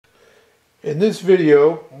In this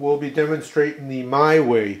video, we'll be demonstrating the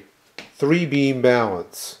MyWay 3-beam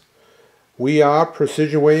balance. We are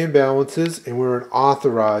Precision Weighing Balances, and we're an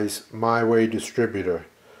authorized MyWay distributor.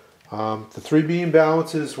 The 3-beam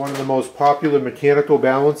balance is one of the most popular mechanical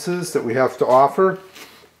balances that we have to offer,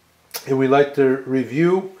 and we like to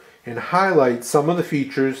review and highlight some of the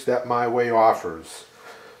features that MyWay offers.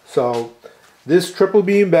 So, this triple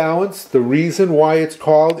beam balance, the reason why it's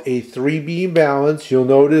called a 3-beam balance, you'll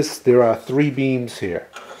notice there are 3 beams here.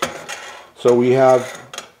 So we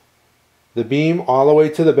have the beam all the way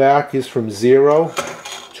to the back is from 0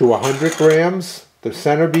 to 100 grams. The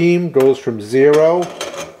center beam goes from 0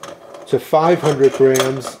 to 500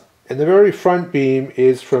 grams. And the very front beam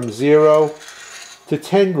is from 0 to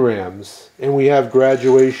 10 grams. And we have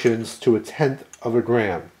graduations to 1/10 of a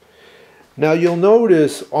gram. Now you'll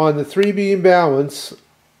notice on the 3-beam balance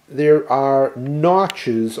there are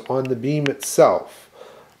notches on the beam itself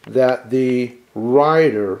that the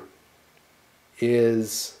rider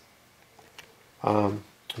is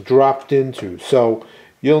dropped into. So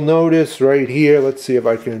you'll notice right here, let's see if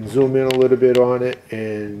I can zoom in a little bit on it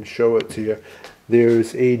and show it to you.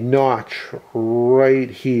 There's a notch right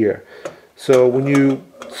here. So when you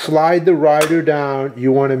slide the rider down,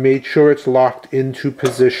 you want to make sure it's locked into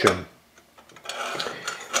position.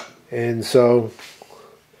 And so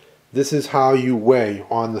this is how you weigh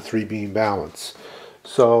on the 3-beam balance.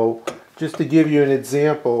 So just to give you an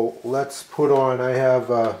example, let's put on, I have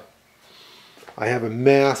a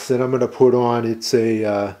mass that I'm going to put on. It's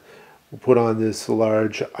a we'll put on this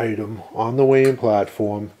large item on the weighing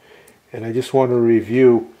platform, and I just want to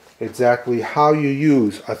review exactly how you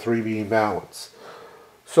use a 3-beam balance.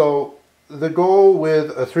 So the goal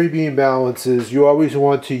with a 3-beam balance is you always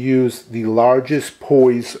want to use the largest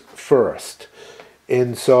poise first.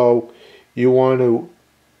 And so you want to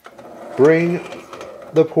bring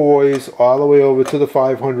the poise all the way over to the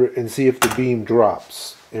 500 and see if the beam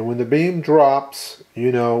drops. And when the beam drops,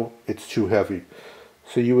 you know it's too heavy.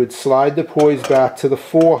 So you would slide the poise back to the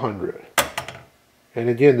 400. And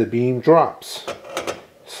again, the beam drops.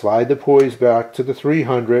 Slide the poise back to the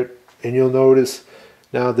 300, and you'll notice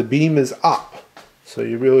now the beam is up. So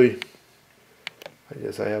you really, I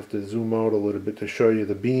guess I have to zoom out a little bit to show you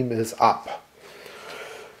the beam is up.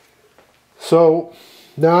 So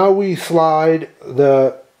now we slide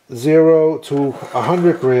the 0 to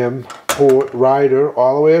 100 gram rider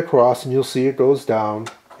all the way across, and you'll see it goes down.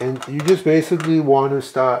 And you just basically want to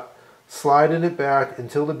start sliding it back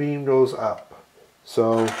until the beam goes up.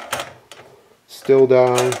 So still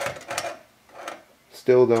down,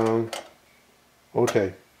 still down.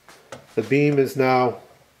 Okay, the beam is now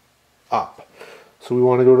up. So we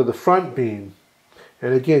want to go to the front beam.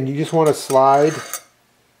 And again, you just want to slide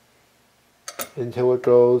until it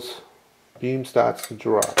goes, beam starts to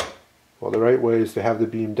drop. Well, the right way is to have the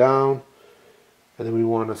beam down, and then we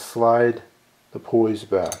want to slide the poise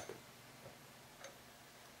back.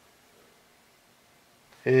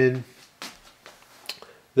 And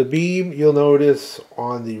the beam, you'll notice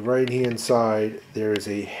on the right hand side there is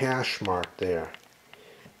a hash mark there.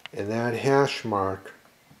 And that hash mark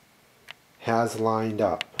has lined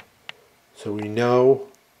up. So we know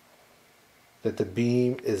that the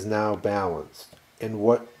beam is now balanced. And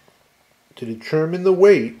to determine the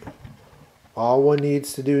weight, all one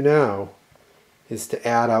needs to do now is to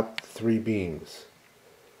add up 3 beams.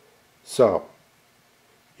 So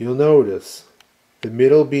you'll notice the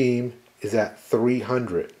middle beam is at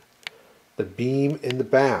 300. The beam in the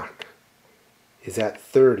back is at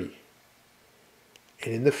 30.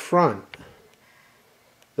 And in the front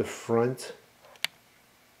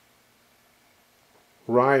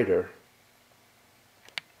rider,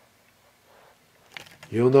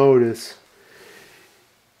 you'll notice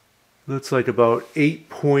looks like about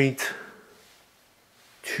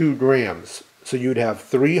 8.2 grams. So you'd have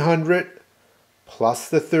 300 plus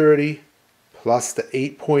the 30 plus the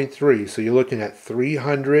 8.3. So you're looking at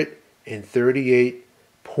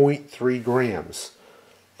 338.3 grams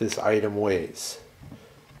this item weighs.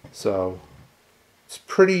 So it's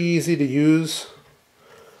pretty easy to use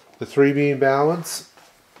the 3-beam balance.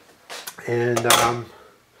 And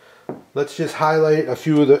let's just highlight a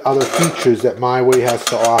few of the other features that MyWay has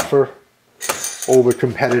to offer over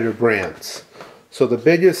competitive brands. So the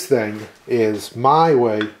biggest thing is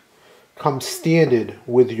MyWay comes standard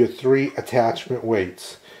with your 3 attachment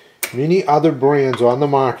weights. Many other brands on the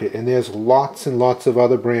market, and there's lots and lots of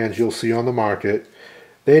other brands you'll see on the market,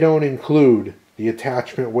 they don't include the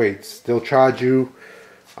attachment weights. They'll charge you,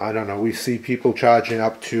 I don't know, we see people charging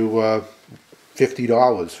up to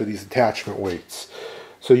 $50 for these attachment weights.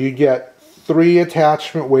 So you get 3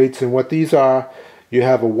 attachment weights, and what these are, you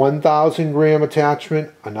have a 1,000 gram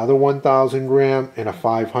attachment, another 1,000 gram, and a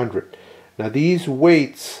 500. Now these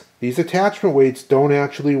weights, these attachment weights don't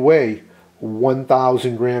actually weigh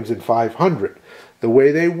 1,000 grams and 500. The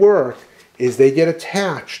way they work is they get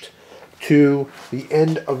attached to the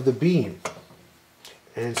end of the beam.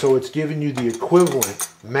 And so it's giving you the equivalent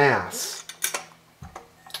mass.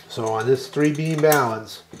 So on this 3-beam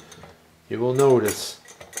balance, you will notice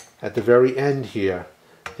at the very end here,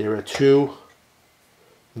 there are 2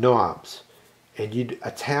 knobs. And you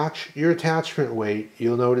attach your attachment weight,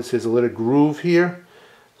 you'll notice there's a little groove here.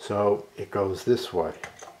 So it goes this way.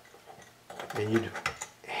 And you'd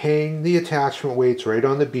hang the attachment weights right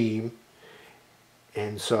on the beam.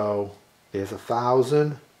 And so there's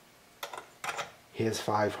 1,000, here's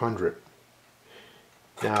 500.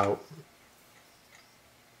 Now,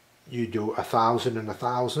 you do 1,000 and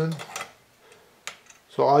 1,000.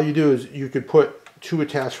 So all you do is you could put 2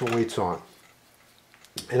 attachment weights on.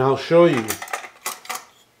 And I'll show you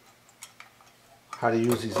how to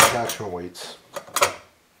use these attachment weights.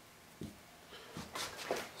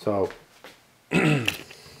 So,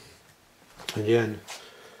 again,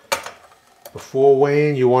 before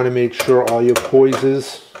weighing, you want to make sure all your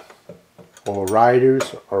poises or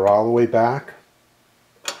riders are all the way back.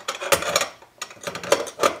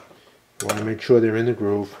 You want to make sure they're in the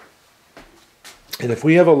groove. And if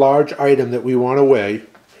we have a large item that we want to weigh,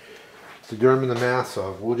 to determine the mass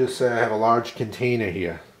of, we'll just say I have a large container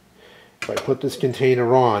here. If I put this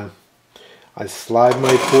container on, I slide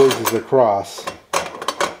my poises across,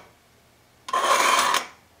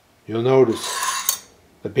 you'll notice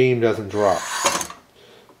the beam doesn't drop.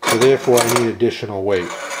 So therefore I need additional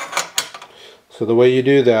weight. So the way you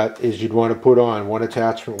do that is you'd want to put on 1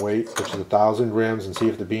 attachment weight, which is 1,000 grams, and see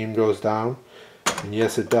if the beam goes down. And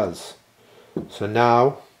yes, it does. So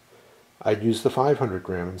now I'd use the 500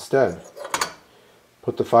 gram instead.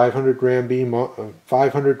 Put the 500 gram beam on,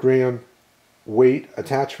 500 gram weight,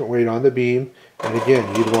 attachment weight on the beam, and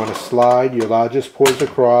again you'd want to slide your largest poise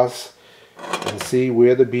across and see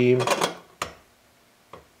where the beam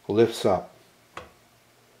lifts up.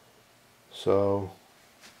 So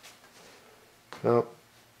no,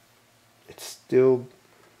 it's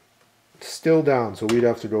still down, so we'd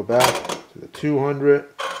have to go back to the 200.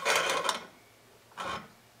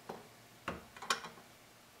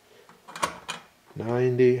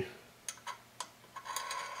 $90.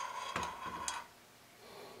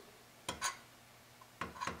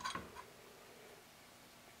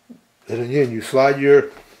 And again, you slide your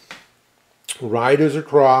riders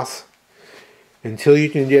across until you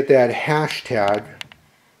can get that hashtag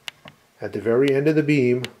at the very end of the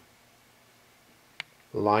beam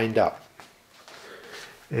lined up.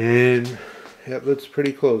 And that looks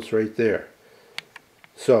pretty close right there.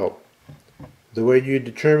 So the way you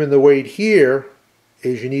determine the weight here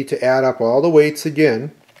is you need to add up all the weights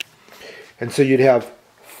again. And so you'd have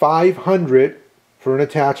 500 for an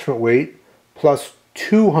attachment weight, plus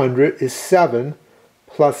 200 is 7,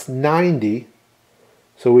 plus 90.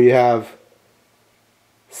 So we have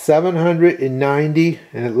 790,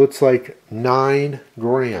 and it looks like 9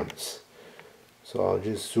 grams. So I'll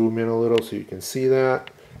just zoom in a little so you can see that.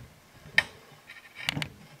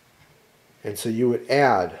 And so you would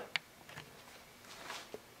add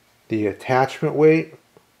the attachment weight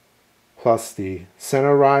plus the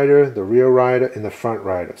center rider, the rear rider, and the front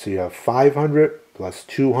rider. So you have 500 plus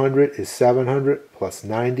 200 is 700 plus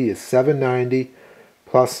 90 is 790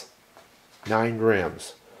 plus 9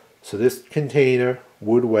 grams. So this container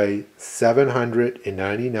would weigh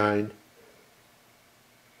 799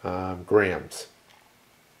 grams.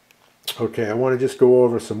 Okay, I want to just go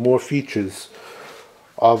over some more features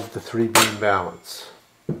of the 3-beam balance.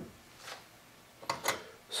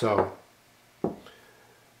 So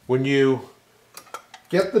when you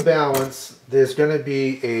get the balance, there's going to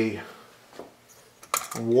be a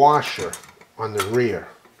washer on the rear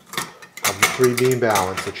of the 3-beam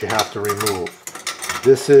balance that you have to remove.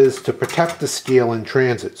 This is to protect the scale in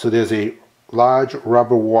transit. So there's a large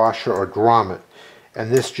rubber washer or grommet, and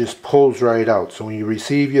this just pulls right out. So when you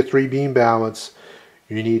receive your 3-beam balance,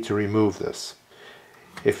 you need to remove this.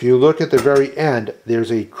 If you look at the very end,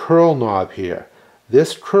 there's a curl knob here.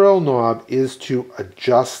 This curl knob is to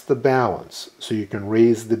adjust the balance, so you can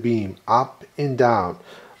raise the beam up and down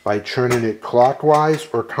by turning it clockwise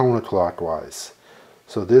or counterclockwise.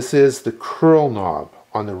 So this is the curl knob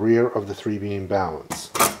on the rear of the 3-beam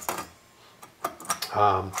balance.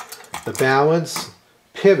 The balance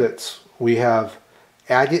pivots, we have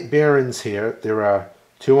agate bearings here. There are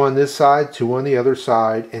 2 on this side, 2 on the other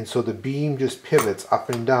side, and so the beam just pivots up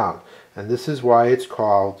and down. And this is why it's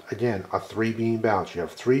called, again, a 3-beam balance. You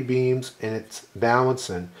have 3 beams and it's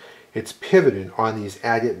balancing. It's pivoting on these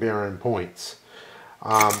agate bearing points.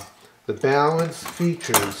 The balance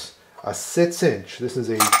features a 6-inch, this is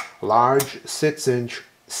a large 6-inch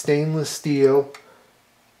stainless steel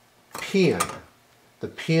pin. The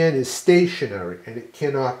pin is stationary and it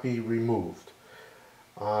cannot be removed.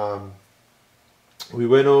 We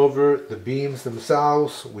went over the beams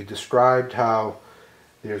themselves. We described how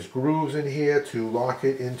there's grooves in here to lock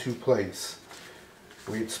it into place.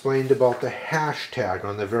 We explained about the hashtag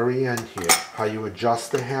on the very end here, how you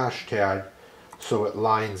adjust the hashtag so it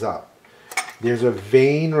lines up. There's a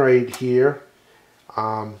vane right here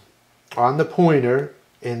on the pointer,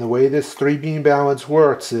 and the way this 3-beam balance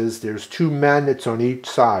works is there's 2 magnets on each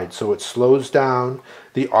side, so it slows down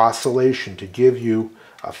the oscillation to give you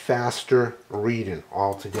a faster reading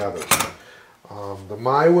altogether. The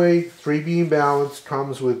MyWay 3-beam balance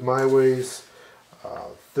comes with MyWay's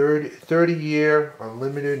 30-year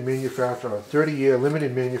unlimited manufacturer, 30-year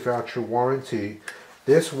limited manufacturer warranty.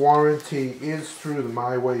 This warranty is through the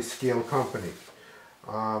MyWay Scale Company.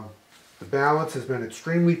 The balance has been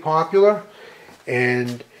extremely popular,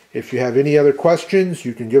 and if you have any other questions,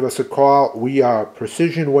 you can give us a call. We are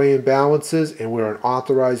Precision Weighing Balances, and we're an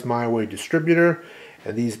authorized MyWay distributor,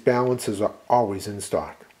 and these balances are always in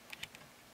stock.